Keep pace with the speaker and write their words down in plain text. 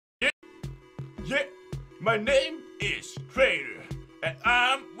Yeah, my name is Crainer, and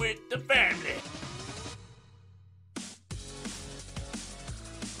I'm with the family.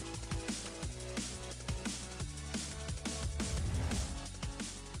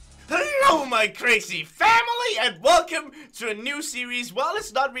 Hello, my crazy family, and welcome to a new series. Well,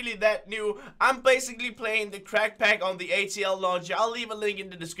 it's not really that new. I'm basically playing the crackpack on the ATL launcher. I'll leave a link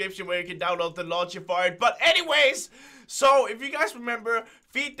in the description where you can download the launcher for it. But anyways, so if you guys remember,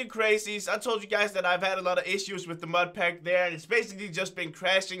 Feed the Crazies, I told you guys that I've had a lot of issues with the mod pack there, and it's basically just been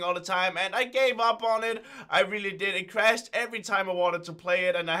crashing all the time, and I gave up on it. I really did. It crashed every time I wanted to play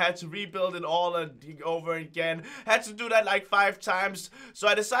it, and I had to rebuild it all and over again. Had to do that like 5 times, so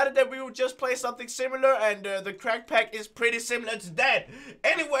I decided that we would just play something similar, and the crack pack is pretty similar to that.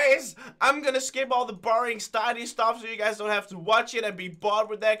 Anyways, I'm gonna skip all the boring starty stuff so you guys don't have to watch it and be bored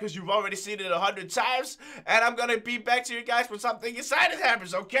with that, because you've already seen it 100 times, and I'm gonna be back to you guys when something exciting happens.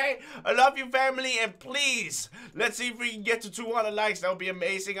 Okay, I love you, family, and please, let's see if we can get to 200 likes. That would be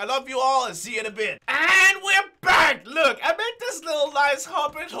amazing. I love you all, and see you in a bit. And we're back. Look, I made this little nice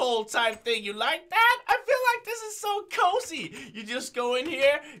hobbit hole type thing. You like that? I feel like this is so cozy. You just go in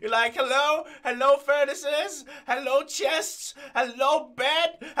here, you're like, hello furnaces, hello chests, hello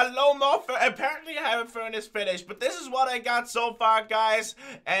bed, hello more apparently I haven't furnace finished, but this is what I got so far, guys.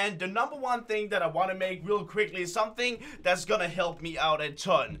 And the number one thing that I want to make real quickly is something that's gonna help me out a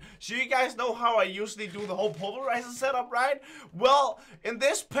ton. So you guys know how I usually do the whole pulverizer setup, right? Well, in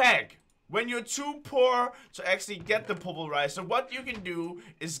this pack, when you're too poor to actually get the pulverizer, what you can do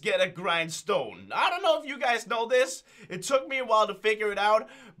is get a grindstone. I don't know if you guys know this. It took me a while to figure it out,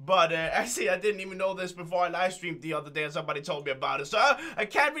 but actually I didn't even know this before I live streamed the other day and somebody told me about it. So I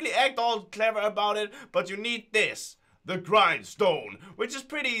can't really act all clever about it, but you need this. The grindstone, which is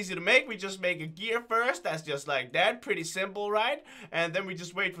pretty easy to make. We just make a gear first. That's just like that. Pretty simple, right? And then we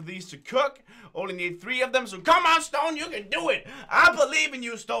just wait for these to cook. Only need 3 of them, so come on, Stone, you can do it. I believe in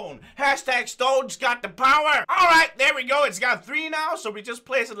you, Stone. Hashtag Stone's got the power. Alright, there we go. It's got 3 now, so we just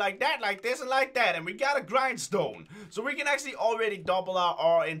place it like that, like this, and like that. And we got a grindstone. So we can actually already double our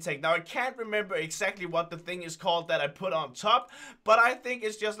ore intake. Now, I can't remember exactly what the thing is called that I put on top, but I think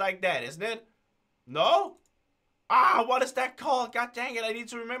it's just like that, isn't it? No? Ah, what is that called? God dang it, I need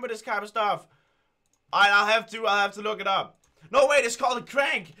to remember this kind of stuff. I'll have to look it up. No, wait, it's called a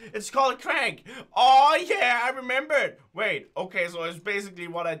crank. It's called a crank. Oh, yeah, I remembered. Wait, okay, so it's basically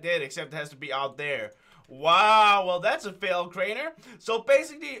what I did, except it has to be out there. Wow, well, that's a fail, Crainer. So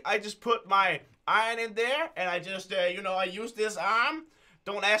basically, I just put my iron in there, and I just, you know, I use this arm.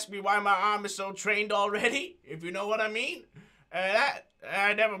 Don't ask me why my arm is so trained already, if you know what I mean.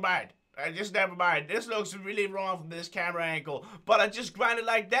 Never mind. Never mind. This looks really wrong from this camera angle. But I just grind it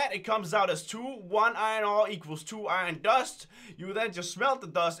like that. It comes out as 2. 1 iron ore equals 2 iron dust. You then just smelt the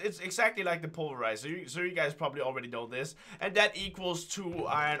dust. It's exactly like the pulverizer. So you guys probably already know this. And that equals 2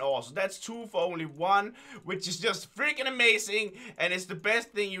 iron ore. So that's 2 for only 1, which is just freaking amazing. And it's the best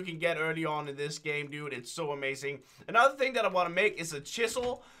thing you can get early on in this game, dude. It's so amazing. Another thing that I want to make is a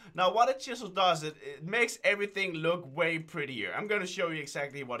chisel. Now, what a chisel does, it makes everything look way prettier. I'm going to show you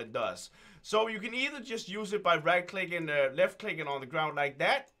exactly what it does. So you can either just use it by right-clicking, left-clicking on the ground like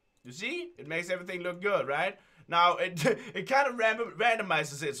that. You see? It makes everything look good, right? Now, it kind of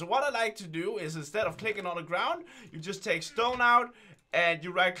randomizes it. So what I like to do is, instead of clicking on the ground, you just take stone out, and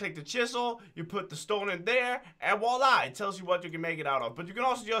you right-click the chisel, you put the stone in there, and voila, it tells you what you can make it out of. But you can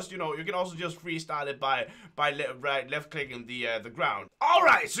also just, you know, freestyle it by left-clicking the ground.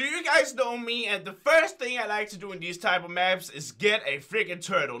 Alright, so you guys know me, and the first thing I like to do in these type of maps is get a freaking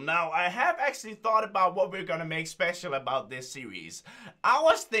turtle. Now, I have actually thought about what we're gonna make special about this series. I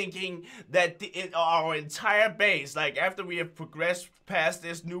was thinking that our entire base, like after we have progressed past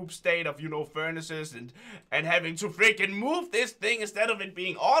this noob state of, you know, furnaces and having to freaking move this thing instead of it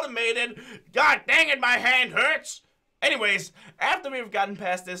being automated. God dang it, my hand hurts. Anyways, after we've gotten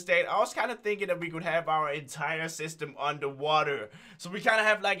past this state, I was kind of thinking that we could have our entire system underwater. So we kind of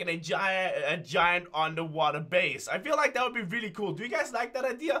have like a giant underwater base. I feel like that would be really cool. Do you guys like that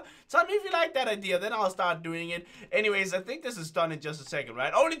idea? Tell me if you like that idea, then I'll start doing it. Anyways, I think this is done in just a second,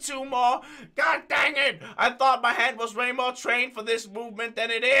 right? Only 2 more. God dang it! I thought my hand was way more trained for this movement than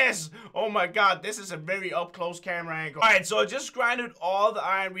it is. Oh my god, this is a very up-close camera angle. Alright, so I just grinded all the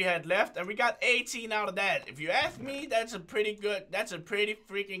iron we had left, and we got 18 out of that. If you ask me, that's a pretty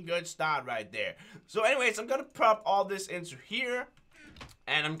freaking good start right there. So anyways, I'm gonna prop all this into here,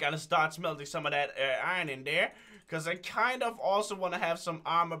 and I'm gonna start smelting some of that iron in there, because I kind of also want to have some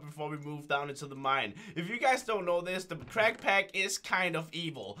armor before we move down into the mine. If you guys don't know this, the crack pack is kind of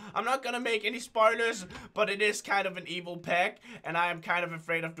evil. I'm not gonna make any spoilers, but it is kind of an evil pack, and I am kind of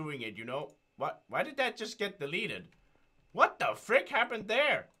afraid of doing it, you know? What? Why did that just get deleted? What the frick happened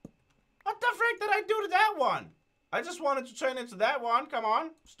there? What the frick did I do to that one? I just wanted to turn into that one. Come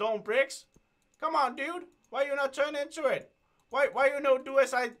on. Stone bricks. Come on, dude. Why you not turn into it? Why you no do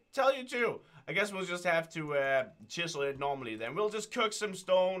as I tell you to? I guess we'll just have to chisel it normally then. We'll just cook some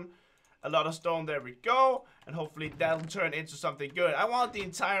stone. A lot of stone, there we go. And hopefully that'll turn into something good. I want the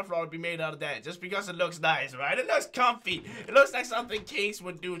entire floor to be made out of that. Just because it looks nice, right? It looks comfy. It looks like something kings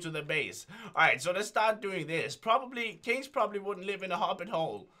would do to the base. Alright, so let's start doing this. Kings probably wouldn't live in a hobbit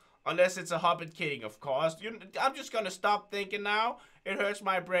hole. Unless it's a hobbit king, of course. I'm just gonna stop thinking now. It hurts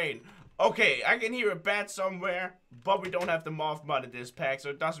my brain. Okay, I can hear a bat somewhere, but we don't have the moth mud in this pack, so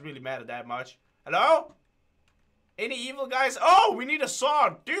it doesn't really matter that much. Hello? Any evil guys? Oh, we need a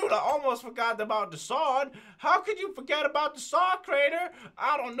sword. Dude, I almost forgot about the sword. How could you forget about the sword, Crainer?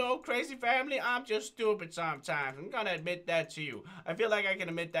 I don't know, crazy family. I'm just stupid sometimes. I'm gonna admit that to you. I feel like I can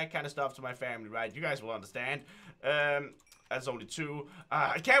admit that kind of stuff to my family, right? You guys will understand. That's only 2.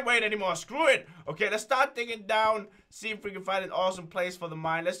 I can't wait anymore. Screw it. Okay, let's start digging down. See if we can find an awesome place for the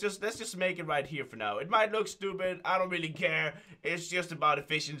mine. Let's just make it right here for now. It might look stupid. I don't really care. It's just about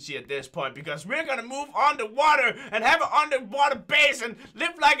efficiency at this point because we're gonna move underwater and have an underwater base and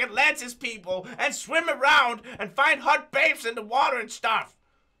live like Atlantis people and swim around and find hot babes in the water and stuff.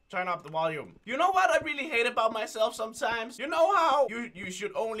 Turn up the volume. You know what I really hate about myself sometimes? You know how you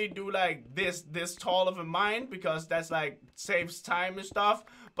should only do like this tall of a mine because that's like saves time and stuff?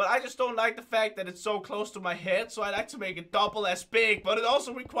 But I just don't like the fact that it's so close to my head, so I like to make it double as big. But it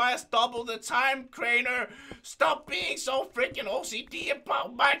also requires double the time, Crainer. Stop being so freaking OCD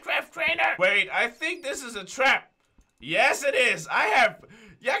about Minecraft, Crainer. Wait, I think this is a trap. Yes, it is.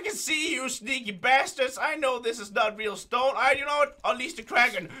 Yeah, I can see you, sneaky bastards. I know this is not real stone. You know what? Unleash the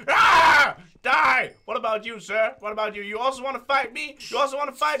Kraken. Ah! Die! What about you, sir? What about you? You also want to fight me? You also want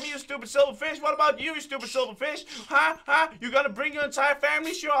to fight me, you stupid silverfish? What about you, you stupid silverfish? Huh? Huh? You gonna bring your entire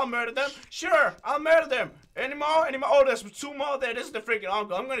family? Sure, I'll murder them. Sure, I'll murder them. Any more? Any more? Oh, there's 2 more there. This is the freaking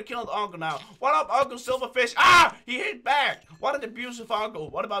uncle. I'm gonna kill the uncle now. What up, Uncle Silverfish? Ah! He hit back. What an abusive uncle.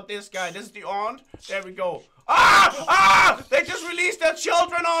 What about this guy? This is the aunt. There we go. Ah! Ah! They just released their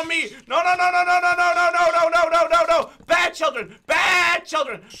children on me! No, no, no, no, no, no, no, no, no, no, no, no, no, no! Bad children! Bad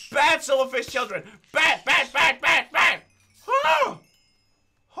children! Bad silverfish children! Bad, bad, bad, bad, bad! Oh!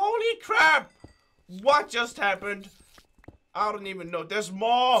 Holy crap! What just happened? I don't even know. There's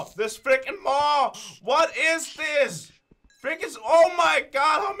more! There's freaking more! What is this? Freaking... Oh my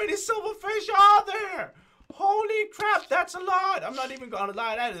god, how many silverfish are there? Holy crap, that's a lot! I'm not even gonna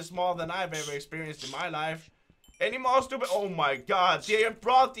lie, that is more than I've ever experienced in my life. Any more stupid? Oh my god, Thea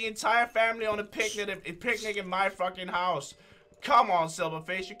brought the entire family on a picnic in my fucking house. Come on,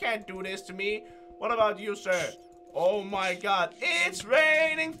 Silverfish, you can't do this to me. What about you, sir? Oh my god, it's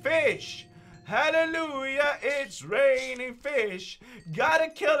raining fish! Hallelujah, it's raining fish! Gotta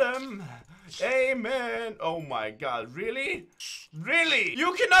kill him! Amen. Oh my god, really? Really?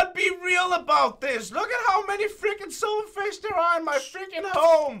 You cannot be real about this. Look at how many freaking silverfish there are in my freaking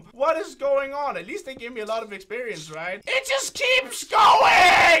home. What is going on? At least they give me a lot of experience, right? It just keeps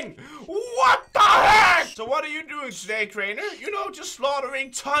going. What the heck? So what are you doing today, Crainer? You know, just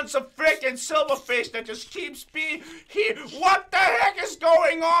slaughtering tons of freaking silverfish that just keeps being here. What the heck is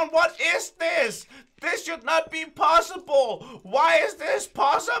going on? What is this? This should not be possible. Why is this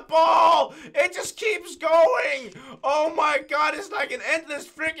possible? It just keeps going. Oh my god, it's like an endless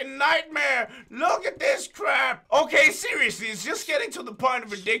freaking nightmare. Look at this crap. Okay, seriously, it's just getting to the point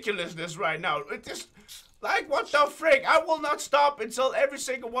of ridiculousness right now. It just... Like, what the frick? I will not stop until every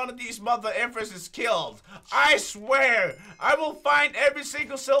single one of these mother effers is killed. I swear. I will find every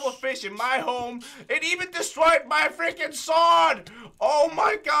single silverfish in my home. It even destroyed my freaking sword. Oh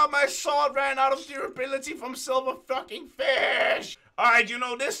my god, my sword ran out of durability from silver fucking fish. Alright, you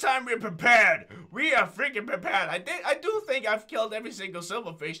know, this time we're prepared. We are freaking prepared. I do think I've killed every single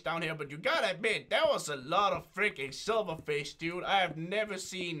silverfish down here, but you gotta admit, that was a lot of freaking silverfish, dude. I have never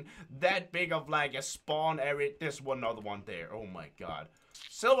seen that big of like a spawn area. There's one other one there. Oh my god.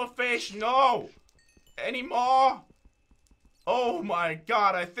 Silverfish, no! Any more? Oh my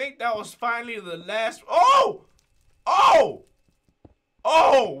god, I think that was finally the last. Oh! Oh!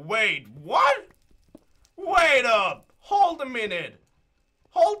 Oh, wait, what? Wait up! Hold a minute.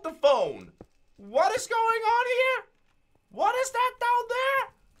 Hold the phone. What is going on here? What is that down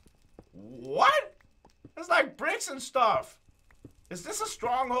there? What? It's like bricks and stuff. Is this a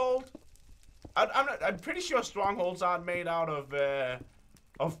stronghold? I'm pretty sure strongholds aren't made out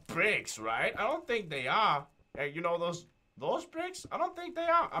of bricks, right? I don't think they are. You know those bricks? I don't think they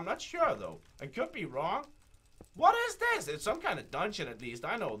are. I'm not sure though. I could be wrong. What is this? It's some kind of dungeon at least.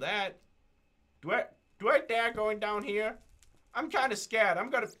 I know that. Do I dare going down here? I'm kind of scared. I'm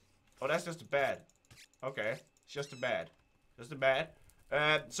gonna... Oh, that's just a bed. Okay. It's just a bed. Just a bed.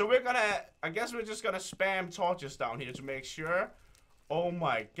 So we're gonna... I guess we're just gonna spam torches down here to make sure. Oh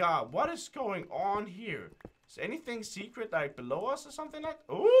my god. What is going on here? Is anything secret like below us or something like...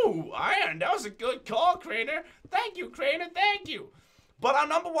 Ooh, iron. That was a good call, Crainer. Thank you, Crainer. Thank you. But our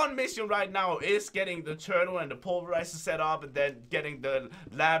 #1 mission right now is getting the turtle and the pulverizer set up, and then getting the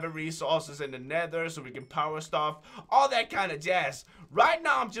lava resources in the nether so we can power stuff, all that kind of jazz. Right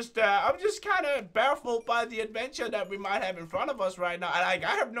now, I'm just kind of baffled by the adventure that we might have in front of us right now. I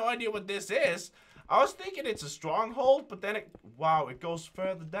have no idea what this is. I was thinking it's a stronghold, but then wow, it goes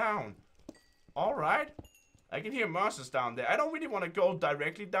further down. All right, I can hear monsters down there. I don't really want to go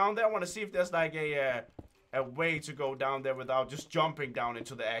directly down there. I want to see if there's like a way to go down there without just jumping down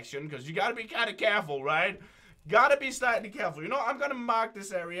into the action, because you gotta be kind of careful, right? Gotta be slightly careful. You know, I'm gonna mark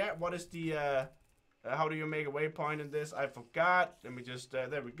this area. What is the how do you make a waypoint in this? I forgot. Let me just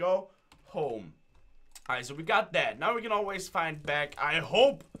there we go. Home. Alright, so we got that. Now we can always find back. I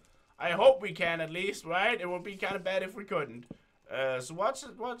hope we can, at least, right? It would be kind of bad if we couldn't. So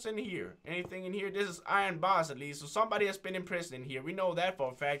what's in here? Anything in here? This is iron bars, at least. So somebody has been imprisoned in here. We know that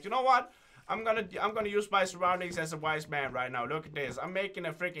for a fact. You know what? I'm gonna use my surroundings as a wise man right now. Look at this. I'm making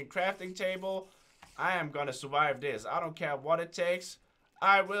a freaking crafting table. I am gonna survive this. I don't care what it takes.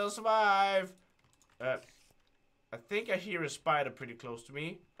 I will survive. I think I hear a spider pretty close to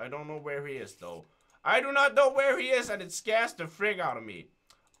me. I don't know where he is though. I do not know where he is, and it scares the frig out of me.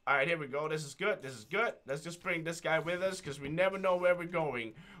 Alright, here we go. This is good. This is good. Let's just bring this guy with us, because we never know where we're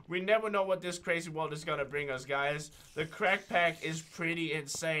going. We never know what this crazy world is gonna bring us, guys. The crackpack is pretty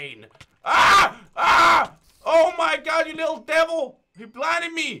insane. Ah! Ah! Oh my god, you little devil! He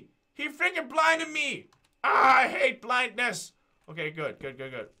blinded me! He freaking blinded me! Ah, I hate blindness! Okay, good.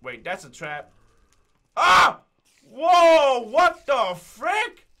 Wait, that's a trap. Ah! Whoa! What the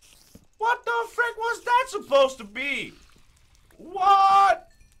frick? What the frick was that supposed to be? What?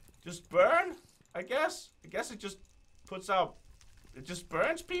 Just burn? I guess it just puts out... It just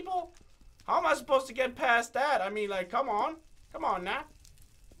burns people? How am I supposed to get past that? I mean, like, come on. Come on now.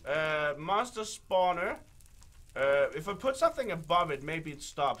 Monster spawner. If I put something above it, maybe it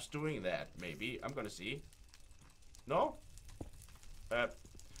stops doing that. Maybe. I'm gonna see. No?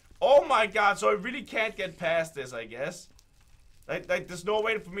 Oh my god, so I really can't get past this, I guess. Like there's no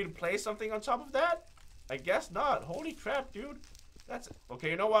way for me to place something on top of that? I guess not. Holy crap, dude. That's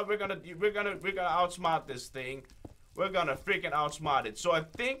okay, you know what? We're gonna outsmart this thing. We're gonna freaking outsmart it. So I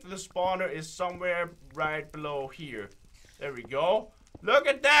think the spawner is somewhere right below here. There we go. Look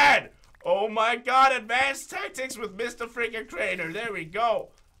at that! Oh my god, advanced tactics with Mr. freaking Crainer. There we go.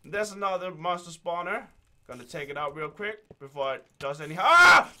 There's another monster spawner. Gonna take it out real quick before it does any...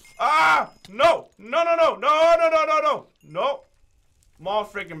 Ah! Ah! No! No, no, no! No, no, no, no, no! No! More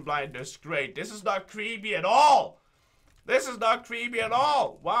freaking blindness. Great. This is not creepy at all! This is not creepy at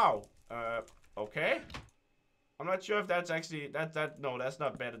all! Wow. Okay. I'm not sure if that's actually... No, that's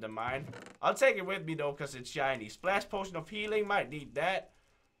not better than mine. I'll take it with me, though, because it's shiny. Splash potion of healing. Might need that.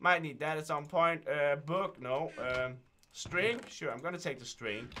 Might need that at some point. Book. No. String. Sure, I'm going to take the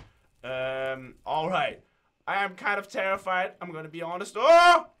string. Alright. I am kind of terrified. I'm going to be honest.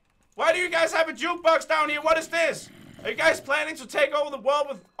 Oh! Why do you guys have a jukebox down here? What is this? Are you guys planning to take over the world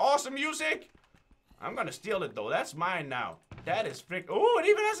with awesome music? I'm going to steal it, though. That's mine now. That is frick... Oh, it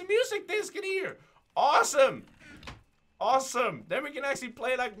even has a music disc in here. Awesome. Awesome. Then we can actually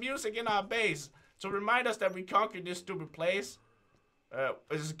play like music in our base to remind us that we conquered this stupid place.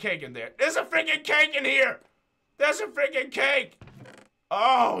 There's a cake in there. There's a freaking cake in here. There's a freaking cake.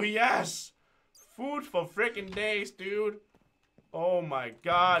 Oh, yes. Food for freaking days, dude. Oh my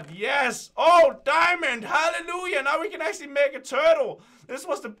god, yes. Oh, diamond. Hallelujah. Now we can actually make a turtle. This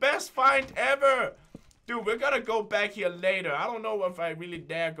was the best find ever. Dude, we're gonna go back here later. I don't know if I really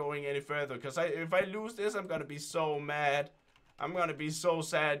dare going any further, because if I lose this, I'm gonna be so mad. I'm gonna be so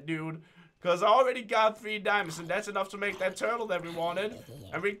sad, dude. Because I already got 3 diamonds, and that's enough to make that turtle that we wanted.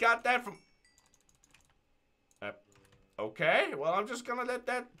 And we got that from... okay, well, I'm just gonna let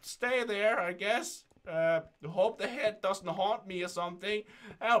that stay there, I guess. Hope the head doesn't haunt me or something.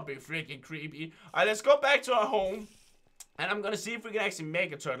 That'll be freaking creepy. Alright, let's go back to our home. And I'm gonna see if we can actually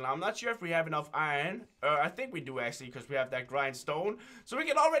make a turtle. I'm not sure if we have enough iron. I think we do actually, because we have that grindstone. So we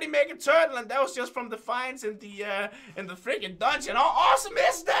can already make a turtle, and that was just from the finds in the freaking dungeon. How awesome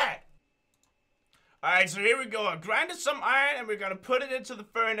is that? Alright, so here we go. I grinded some iron, and we're gonna put it into the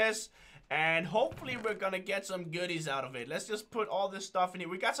furnace. And hopefully we're gonna get some goodies out of it. Let's just put all this stuff in here.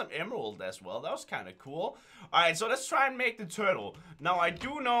 We got some emerald as well. That was kind of cool. Alright, so let's try and make the turtle. Now, I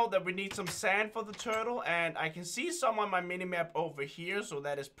do know that we need some sand for the turtle. And I can see some on my minimap over here. So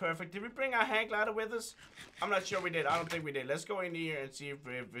that is perfect. Did we bring our hang glider with us? I'm not sure we did. I don't think we did. Let's go in here and see if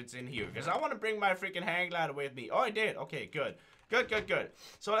it's in here. Because I want to bring my freaking hang glider with me. Oh, I did. Okay, good. Good.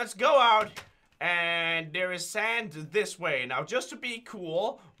 So let's go out. And there is sand this way. Now, just to be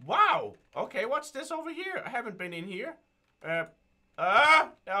cool. Wow. Okay, what's this over here? I haven't been in here. That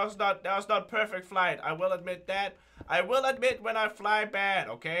was not perfect flight. I will admit that. I will admit when I fly bad,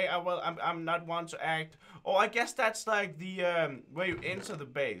 okay? I'm not one to act. Oh, I guess that's like the, where you enter the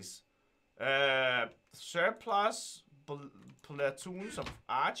base. Surplus platoons of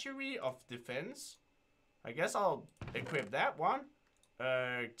archery of defense. I guess I'll equip that one.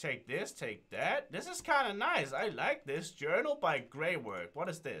 Take this, take that. This is kind of nice. I like this. Journal by Greywork. What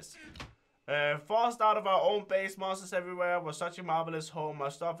is this? Forced out of our own base, monsters everywhere. Was such a marvelous home.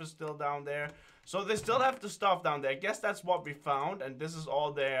 Our stuff is still down there. So they still have the stuff down there. I guess that's what we found. And this is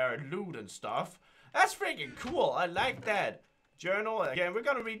all their loot and stuff. That's freaking cool. I like that. Journal. Again, we're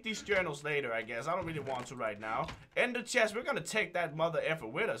gonna read these journals later, I guess. I don't really want to right now. Ender chest. We're gonna take that mother effer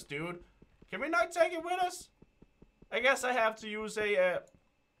with us, dude. Can we not take it with us? I guess I have to use a,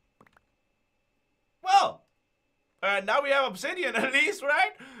 well, now we have obsidian at least,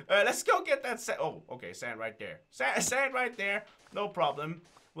 right? Let's go get that sand. Oh, okay, sand right there. Sand right there. No problem.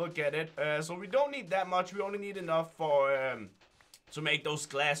 We'll get it. So we don't need that much. We only need enough for, to make those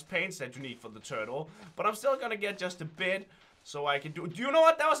glass paints that you need for the turtle. But I'm still gonna get just a bit. So I can do you know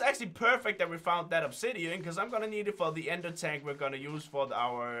what? That was actually perfect that we found that obsidian, because I'm gonna need it for the ender tank we're gonna use for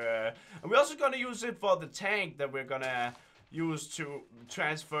our and we're also gonna use it for the tank that we're gonna use to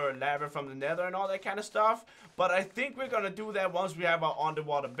transfer lava from the nether and all that kind of stuff. But I think we're gonna do that once we have our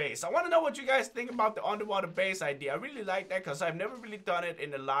underwater base. I want to know what you guys think about the underwater base idea. I really like that because I've never really done it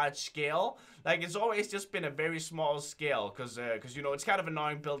in a large scale. Like, it's always just been a very small scale because you know, it's kind of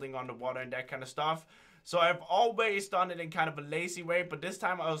annoying building underwater and that kind of stuff. So I've always done it in kind of a lazy way, but this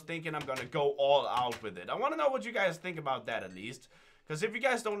time I was thinking I'm gonna go all out with it. I want to know what you guys think about that at least. Because if you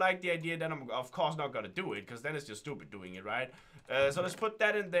guys don't like the idea, then I'm of course not gonna do it, because then it's just stupid doing it, right? So let's put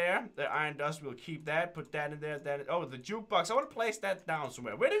that in there. The iron dust, we'll keep that. Put that in there. Then oh, the jukebox. I want to place that down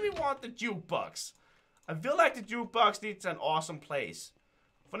somewhere. Where do we want the jukebox? I feel like the jukebox needs an awesome place.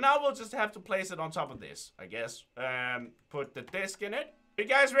 For now, we'll just have to place it on top of this, I guess. Put the disc in it. You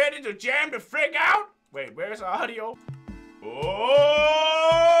guys ready to jam the frig out? Wait, where's our audio? Oh,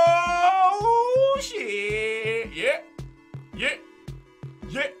 shit. Yeah.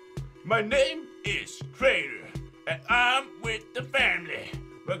 My name is Crainer, and I'm with the family.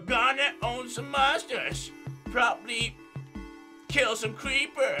 We're gonna own some monsters. Probably kill some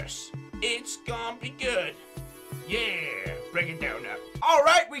creepers. It's gonna be good. Yeah, break it down now.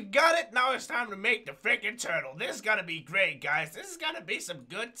 Alright, we got it. Now it's time to make the freaking turtle. This is gonna be great, guys. This is gonna be some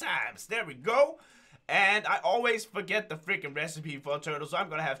good times. There we go. And I always forget the freaking recipe for a turtle, so I'm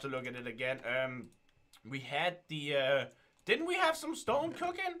gonna have to look at it again. We had the, didn't we have some stone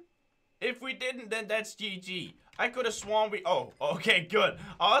cooking? If we didn't, then that's GG. I could have sworn we, oh, okay, good.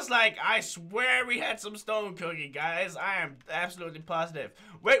 I was like, I swear we had some stone cooking, guys. I am absolutely positive.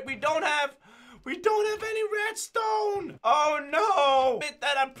 Wait, we don't have any redstone. Oh, no. Admit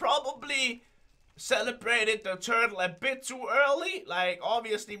that I probably celebrated the turtle a bit too early. Like,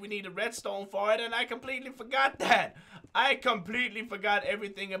 obviously we need a redstone for it, and I completely forgot that. I completely forgot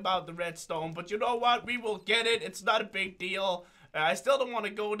everything about the redstone, but you know what? We will get it. It's not a big deal. I still don't want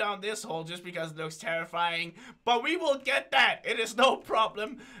to go down this hole just because it looks terrifying, but we will get that. It is no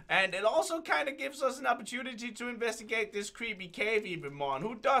problem, and it also kind of gives us an opportunity to investigate this creepy cave even more.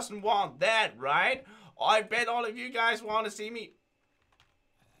 Who doesn't want that, right? I bet all of you guys want to see me.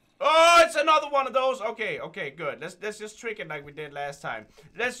 Oh, it's another one of those. Okay, good. Let's just trick it like we did last time.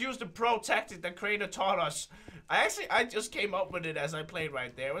 Let's use the pro tactic that Crainer taught us. I just came up with it as I played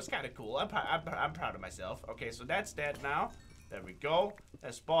right there. It was kind of cool. I'm proud of myself. Okay, so that's dead now. There we go.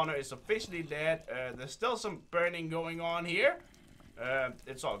 That spawner is officially dead. There's still some burning going on here.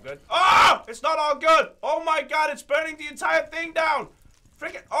 It's all good. Oh, it's not all good. Oh my god, it's burning the entire thing down.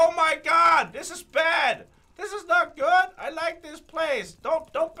 Freaking, oh my god, this is bad. This is not good. I like this place.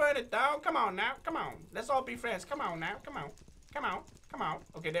 Don't burn it down. Come on now. Come on. Let's all be friends. Come on now. Come on.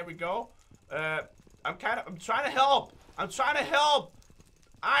 Okay, there we go. I'm trying to help.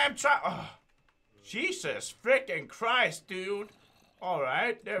 Oh, Jesus freaking Christ, dude.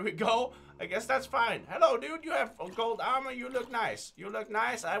 Alright, there we go. I guess that's fine. Hello, dude. You have gold armor. You look nice. You look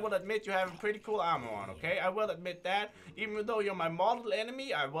nice. I will admit you have a pretty cool armor on, okay? I will admit that. Even though you're my mortal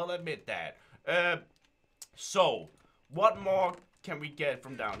enemy, I will admit that. So, what more can we get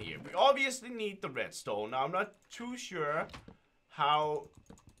from down here? We obviously need the redstone. Now, I'm not too sure how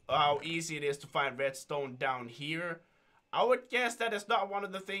easy it is to find redstone down here. I would guess that it's not one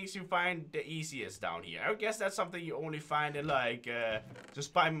of the things you find the easiest down here. I would guess that's something you only find in, like,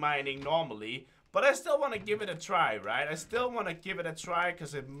 just by mining normally. But I still want to give it a try, right? I still want to give it a try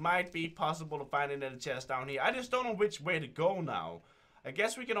because it might be possible to find it in a chest down here. I just don't know which way to go now. I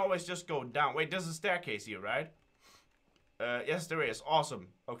guess we can always just go down. Wait, there's a staircase here, right? Yes, there is. Awesome.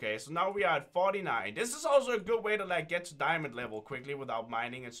 Okay, so now we are at 49. This is also a good way to, like, get to diamond level quickly without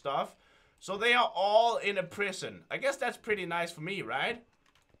mining and stuff. So they are all in a prison. I guess that's pretty nice for me, right?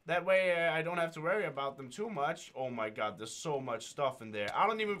 That way I don't have to worry about them too much. Oh my god, there's so much stuff in there. I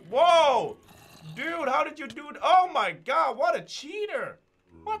don't even... Whoa! Dude, how did you do it? Oh my god, what a cheater!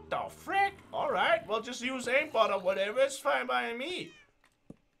 What the frick? Alright, well just use aimbot or whatever. It's fine by me.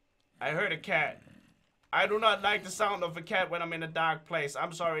 I heard a cat. I do not like the sound of a cat when I'm in a dark place.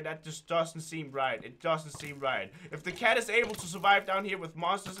 I'm sorry, that just doesn't seem right. It doesn't seem right. If the cat is able to survive down here with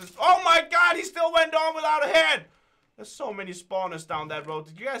monsters... Oh my god, he still went on without a head! There's so many spawners down that road.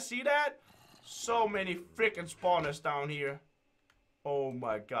 Did you guys see that? So many freaking spawners down here. Oh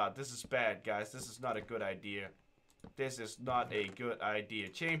my god, this is bad, guys. This is not a good idea. This is not a good idea.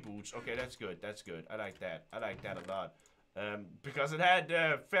 Chain boots. Okay, that's good. That's good. I like that. I like that a lot. Because it had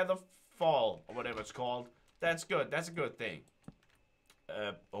feather... fall or whatever it's called. That's good. That's a good thing.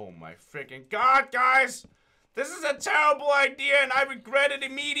 Oh my freaking god, guys! This is a terrible idea and I regret it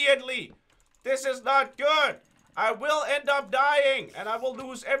immediately. This is not good. I will end up dying and I will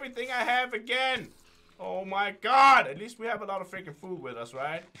lose everything I have again. Oh my god! At least we have a lot of freaking food with us,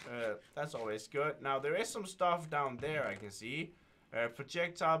 right? That's always good. Now there is some stuff down there I can see.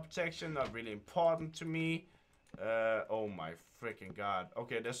 Projectile protection, not really important to me. Oh my freaking god.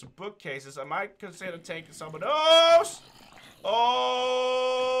 Okay, there's some bookcases. I might consider taking some of those.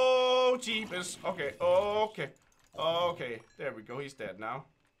 Oh, jeepers. Okay, okay. Okay, there we go. He's dead now.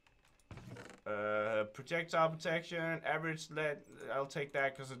 Projectile protection. Average lead. I'll take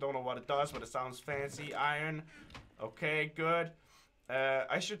that because I don't know what it does, but it sounds fancy. Iron. Okay, good.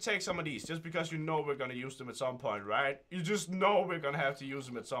 I should take some of these just because you know we're gonna use them at some point, right? You just know we're gonna have to use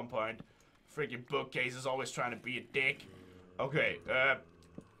them at some point. Freaking bookcase is always trying to be a dick. Okay,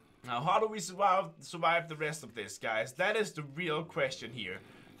 now how do we survive the rest of this, guys? That is the real question here.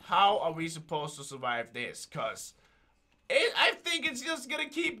 How are we supposed to survive this? Cause I think it's just gonna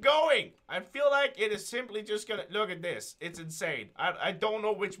keep going. I feel like it is simply just gonna... Look at this. It's insane. I don't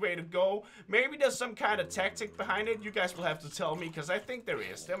know which way to go. Maybe there's some kind of tactic behind it. You guys will have to tell me, because I think there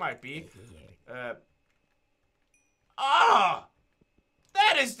is. There might be.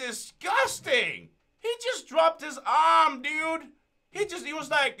 That is disgusting! He just dropped his arm, dude! He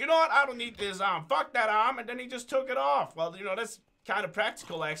was like, you know what, I don't need this arm. Fuck that arm, and then he just took it off. Well, you know, that's kind of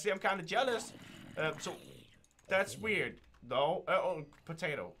practical, actually. I'm kind of jealous. So, that's weird, though. Oh,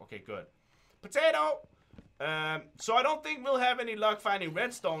 potato. Okay, good. Potato! So I don't think we'll have any luck finding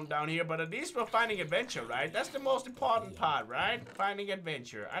redstone down here, but at least we're finding adventure, right? That's the most important part, right? Finding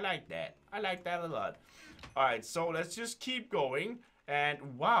adventure. I like that. I like that a lot. Alright, so let's just keep going.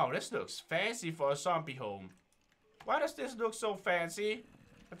 And wow, this looks fancy for a zombie home. Why does this look so fancy?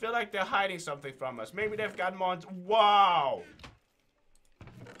 I feel like they're hiding something from us. Maybe they've got monsters. Wow!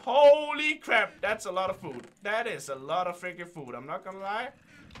 Holy crap, that's a lot of food. That is a lot of freaking food. I'm not gonna lie.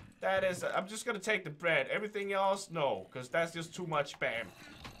 That is... I'm just gonna take the bread. Everything else, no. Because that's just too much spam.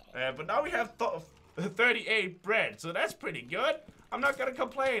 But now we have 38 bread. So that's pretty good. I'm not gonna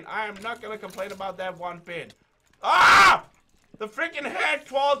complain. I am not gonna complain about that one bit. Ah! The freaking head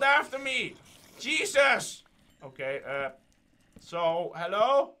crawled after me. Jesus. Okay, so,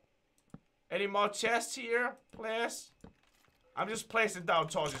 hello? Any more chests here, please? I'm just placing down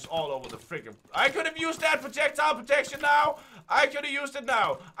torches all over the freaking... I could have used that projectile protection now. I could have used it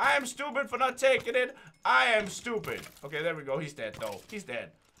now. I am stupid for not taking it. I am stupid. Okay, there we go. He's dead, though. He's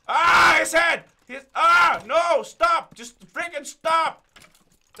dead. Ah, his head! No, stop! Just freaking stop!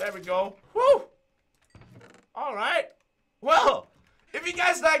 There we go. Woo! Alright. Well, if you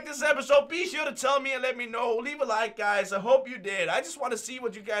guys liked this episode, be sure to tell me and let me know. Leave a like, guys. I hope you did. I just want to see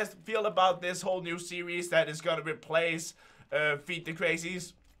what you guys feel about this whole new series that is going to replace Feed the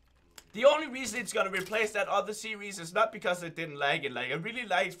Crazies. The only reason it's going to replace that other series is not because I didn't like it. Like, I really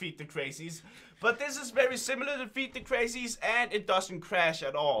liked Feed the Crazies. But this is very similar to Feed the Crazies, and it doesn't crash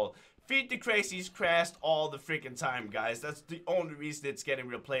at all. feed the crazies crashed all the freaking time, guys. That's the only reason it's getting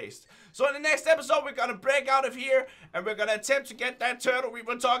replaced. So in the next episode, we're gonna break out of here, and we're gonna attempt to get that turtle we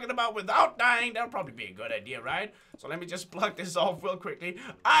were talking about without dying. That'll probably be a good idea, right? So let me just plug this off real quickly.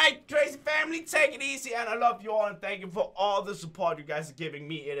 Alright, crazy family, take it easy, and I love you all, and thank you for all the support you guys are giving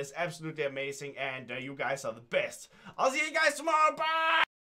me. It is absolutely amazing, and you guys are the best. I'll see you guys tomorrow. Bye!